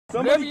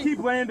Somebody keep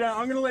laying down.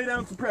 I'm gonna lay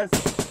down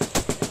suppressive.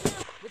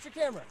 Get your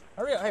camera.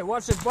 Hurry up. Hey,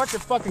 watch your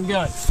fucking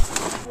gun.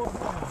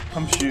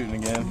 I'm shooting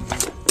again.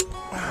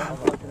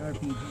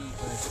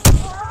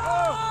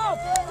 Oh,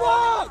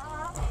 fuck!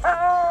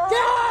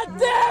 God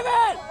damn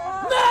it!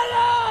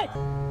 Medic!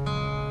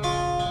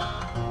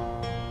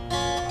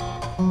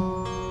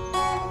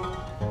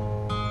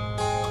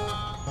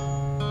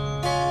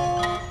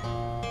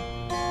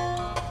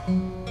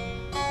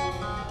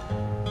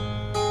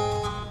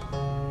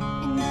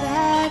 In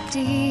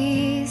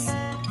Badghis,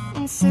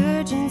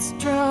 insurgents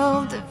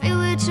drove the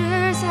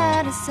villagers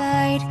out of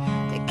sight.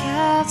 The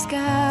Cav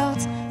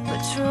Scouts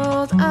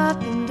patrolled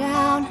up and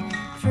down,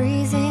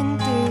 freezing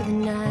through the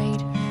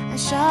night. A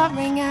shot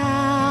rang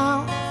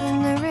out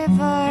from the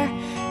river,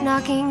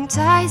 knocking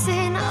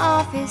Tyson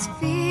off his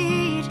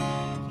feet.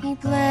 He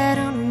bled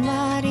on a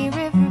muddy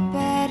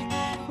riverbed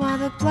while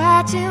the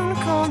platoon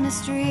combed the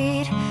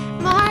street.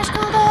 March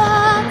called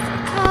up for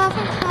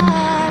cover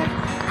fire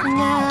from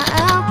the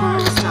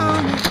outpost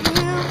on the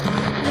hill.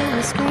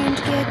 Lewis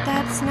screamed, "Get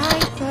that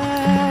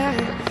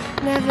sniper!"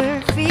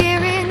 Never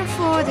fearing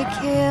for the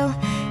kill.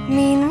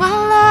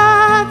 Meanwhile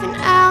up in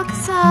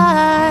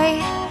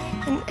Alcazar,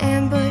 an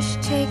ambush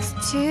takes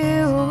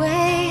two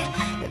away.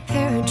 The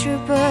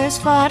paratroopers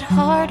fought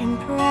hard and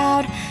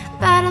proud,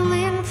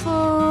 battling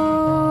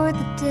for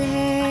the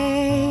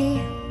day.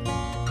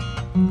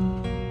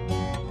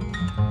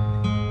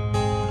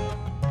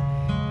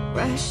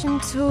 Rushing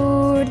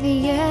toward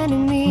the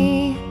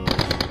enemy,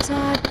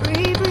 Todd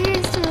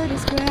bravely stood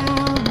his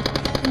ground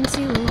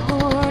into a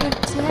horde of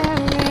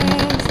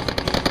terrorists.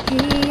 He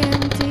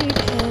emptied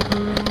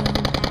every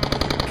round.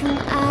 Come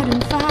out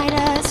and fight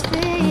us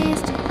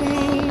face to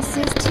face.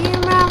 His team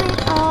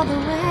rallied all the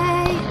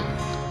way.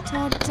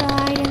 Todd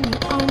died in the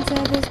arms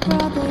of his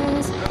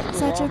brothers.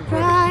 Such a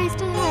price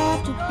to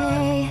have to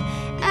pay.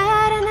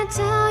 At an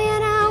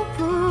Italian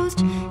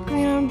outpost,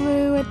 green on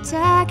blue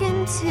attack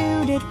and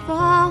two did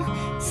fall.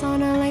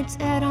 Sanna lay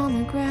dead on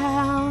the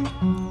ground.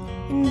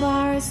 In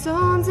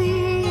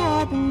Barazonzi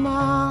had been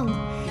mauled.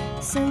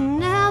 Some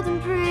knelt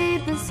and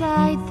prayed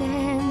beside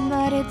them,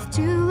 but it's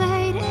too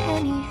late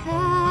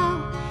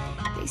anyhow.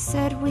 They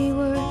said we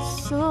were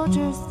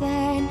soldiers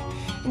then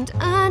and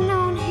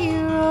unknown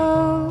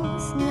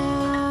heroes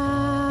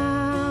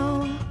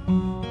now.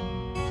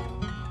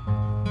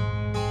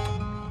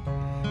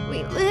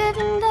 We lived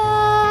and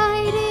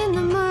died in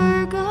the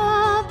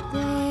Murghab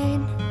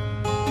plain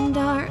and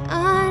are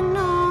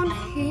unknown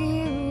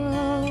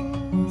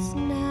heroes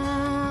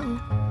now.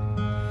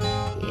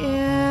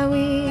 Yeah,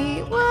 we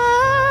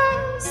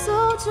were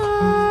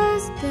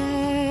soldiers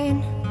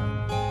then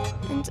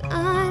and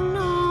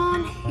unknown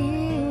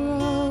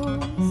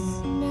heroes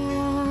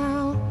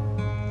now.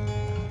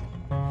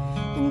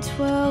 In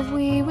 12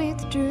 we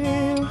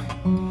withdrew.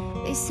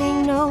 They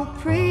sang no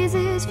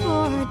praises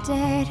for our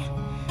dead.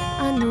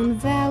 Unknown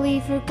valley,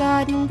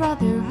 forgotten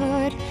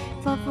brotherhood,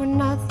 fought for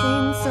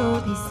nothing, so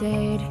they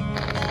said.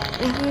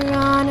 Never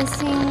on a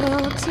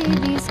single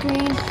TV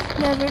screen,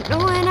 never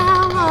knowing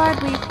how hard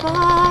we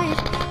fought.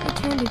 They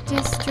turned a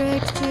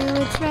district to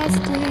its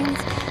restlings,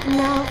 and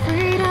now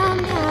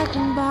freedom had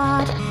been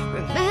bought.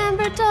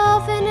 Remember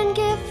Dolphin and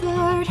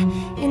Gifford,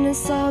 in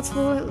assaults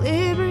for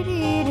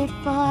liberty did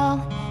fall.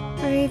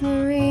 Brave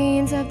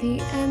Marines of the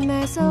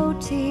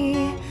MSOT,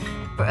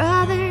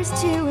 brothers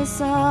to us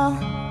all.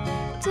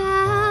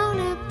 Down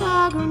at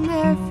Bagram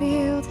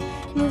Airfield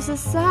moves a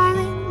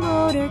silent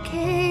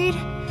motorcade.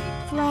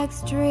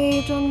 Flags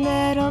draped on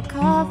metal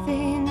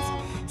coffins,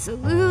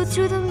 salutes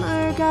to the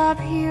Murghab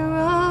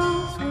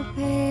heroes were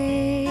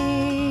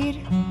paid.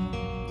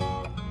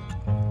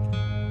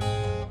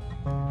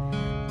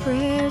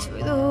 Prayers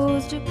for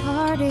those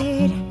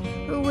departed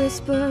were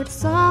whispered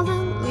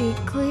solemnly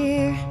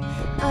clear.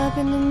 Up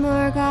in the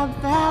Murghab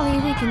Valley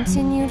we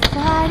continued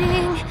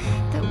fighting.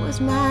 That was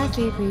my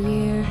favorite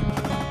year.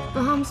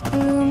 Bombs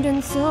boomed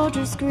and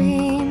soldiers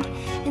screamed.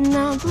 In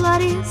the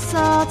bloody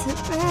assaults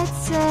at Red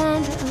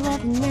Sand,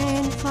 11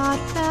 men fought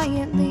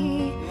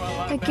valiantly.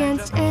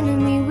 Against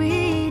enemy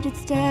we did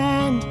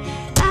stand.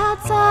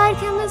 Outside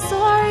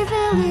Camisari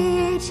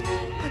village,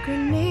 a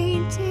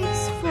grenade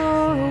takes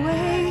 4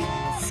 away.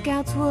 The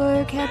scouts'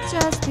 work had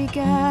just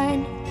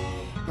begun,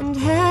 and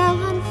hell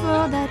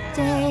unfurled that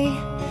day.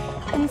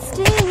 And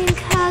stinging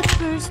cuts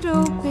burst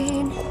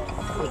open.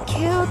 We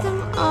killed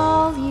them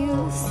all,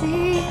 you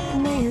see,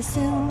 and they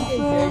assumed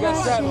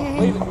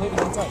Russian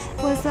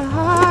was the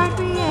hard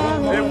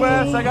reality. Hey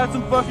Wes, I got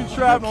some fucking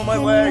shrapnel on my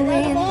leg. In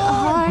the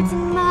hearts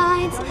and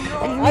minds,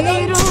 and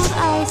riddled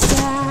ice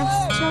caps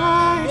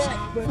charged,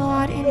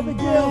 fought in the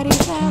bloody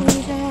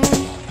valley then,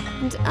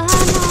 and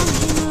unknown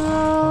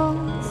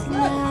heroes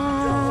now.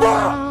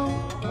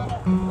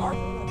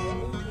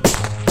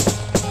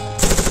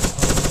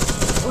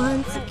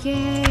 Once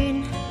again,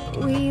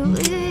 we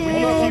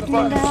lived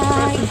and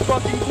died in the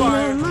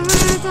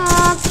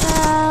Murghab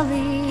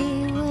Valley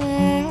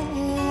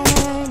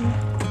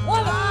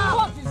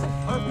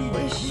when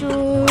we're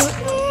surely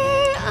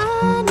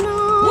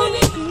unknown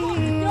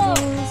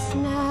heroes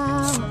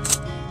now,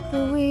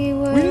 but we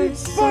were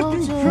soldiers.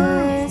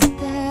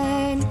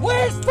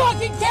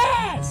 fucking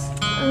gas!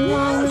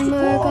 Along the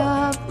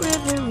Murghab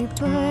River we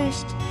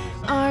pushed,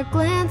 our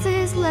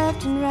glances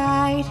left and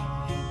right.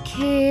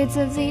 Kids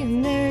of the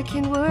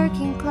American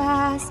working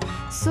class,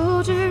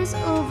 soldiers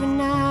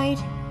overnight.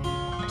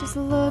 Just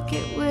look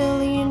at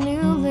Willie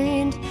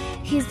Newland,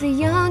 he's the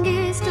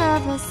youngest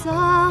of us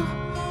all.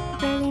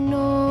 Barely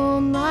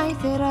known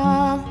life at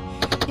all,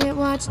 yet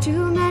watched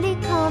too many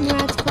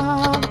comrades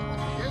fall.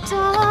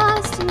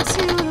 Tossed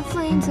into the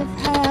flames of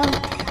hell,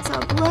 saw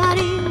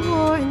bloody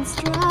war and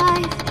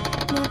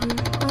strife, never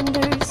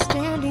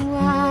understanding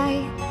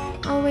why,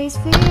 always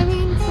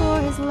fearing for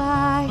his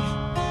life.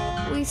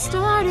 We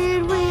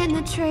started when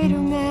the traitor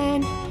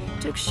men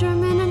took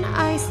Sherman and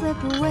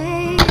Islip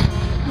away,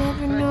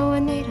 never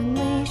knowing they'd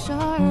unleash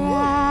our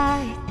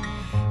right,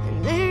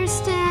 and their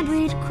stand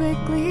we'd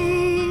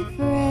quickly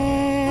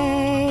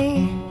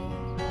fray.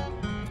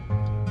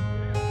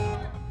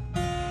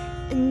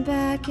 And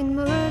back in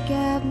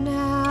Murghab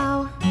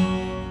now,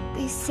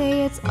 they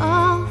say it's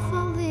all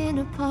falling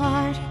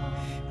apart.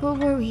 What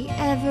were we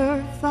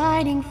ever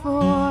fighting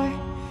for?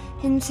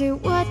 Into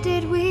what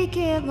did we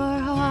give our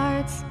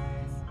hearts?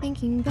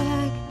 Thinking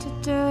back to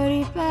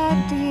dirty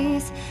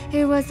Badghis,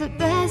 it was the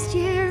best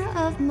year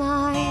of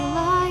my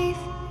life.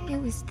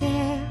 It was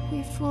there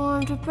we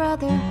formed a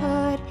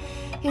brotherhood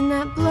in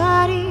that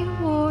bloody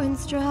war and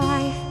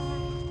strife.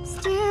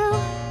 Still,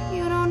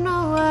 you don't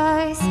know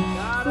us,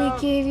 we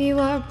gave you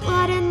our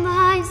blood and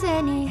lives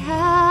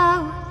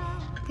anyhow.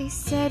 They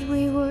said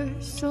we were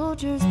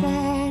soldiers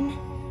then,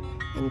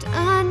 and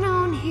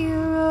unknown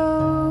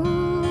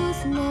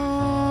heroes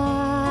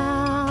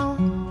now.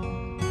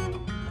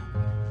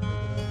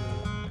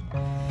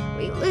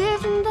 We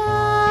lived and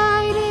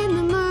died in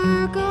the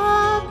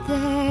Murghab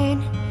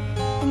then,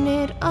 and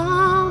it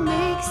all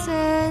makes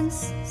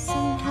sense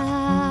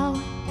somehow.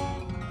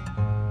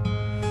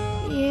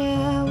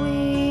 Yeah,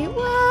 we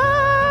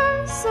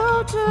were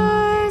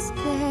soldiers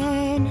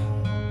then,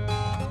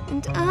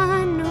 and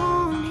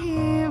unknown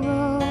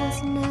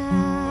heroes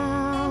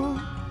now.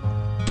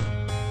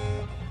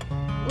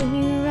 When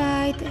you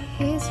write the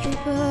history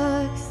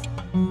books,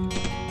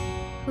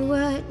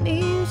 what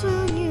names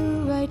will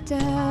you write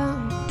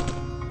down?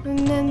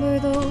 Remember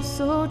those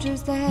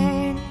soldiers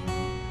then,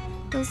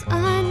 those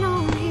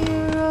unknown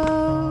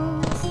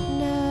heroes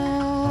now.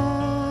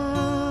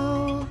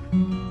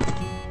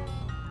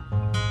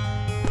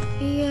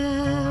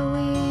 Yeah,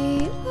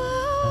 we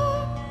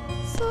were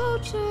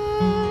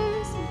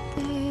soldiers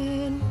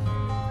then,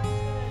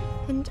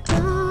 and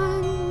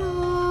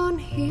unknown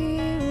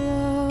heroes.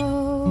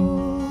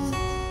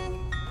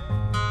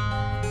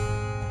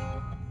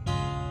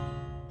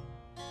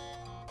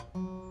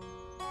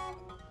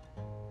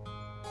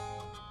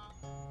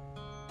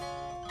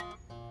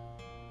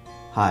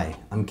 Hi,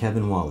 I'm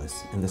Kevin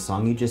Wallace, and the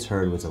song you just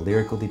heard was a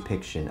lyrical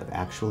depiction of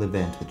actual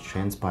events which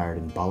transpired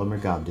in Bala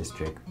Murghab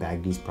District,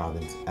 Badghis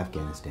Province,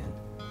 Afghanistan.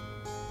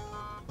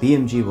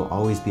 BMG will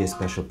always be a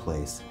special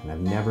place, and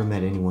I've never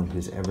met anyone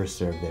who's ever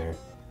served there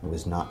and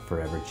was not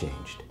forever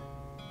changed.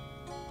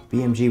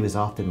 BMG was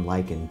often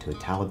likened to a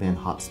Taliban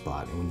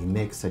hotspot, and when you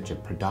mix such a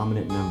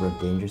predominant number of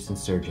dangerous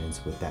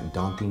insurgents with that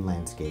daunting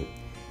landscape,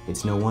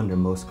 it's no wonder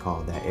most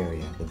call that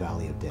area the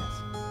Valley of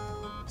Death.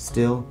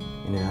 Still,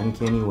 in an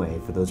uncanny way,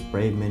 for those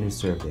brave men who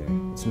served there,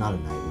 it's not a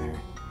nightmare.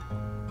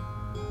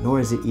 Nor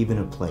is it even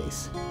a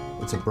place.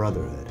 It's a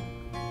brotherhood.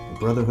 A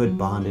brotherhood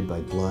bonded by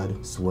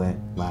blood, sweat,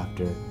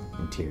 laughter,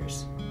 and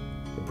tears.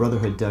 A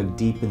brotherhood dug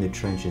deep in the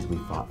trenches we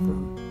fought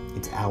from.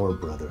 It's our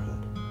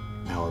brotherhood,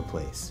 our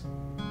place.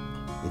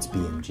 It's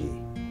BMG.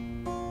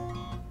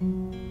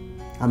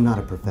 I'm not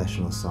a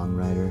professional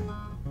songwriter.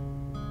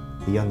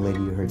 The young lady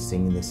you heard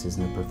singing this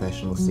isn't a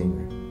professional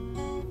singer.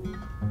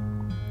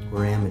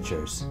 We're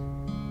amateurs.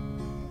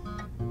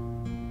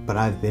 But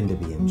I've been to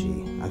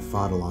BMG. I've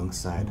fought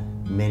alongside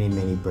many,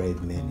 many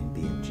brave men in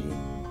BMG.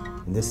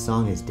 And this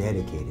song is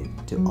dedicated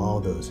to all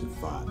those who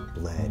fought,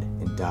 bled,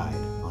 and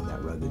died on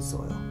that rugged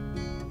soil.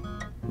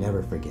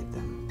 Never forget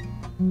them.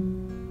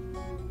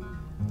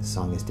 The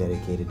song is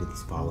dedicated to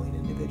these following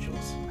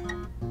individuals.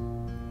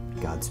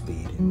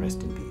 Godspeed and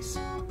rest in peace.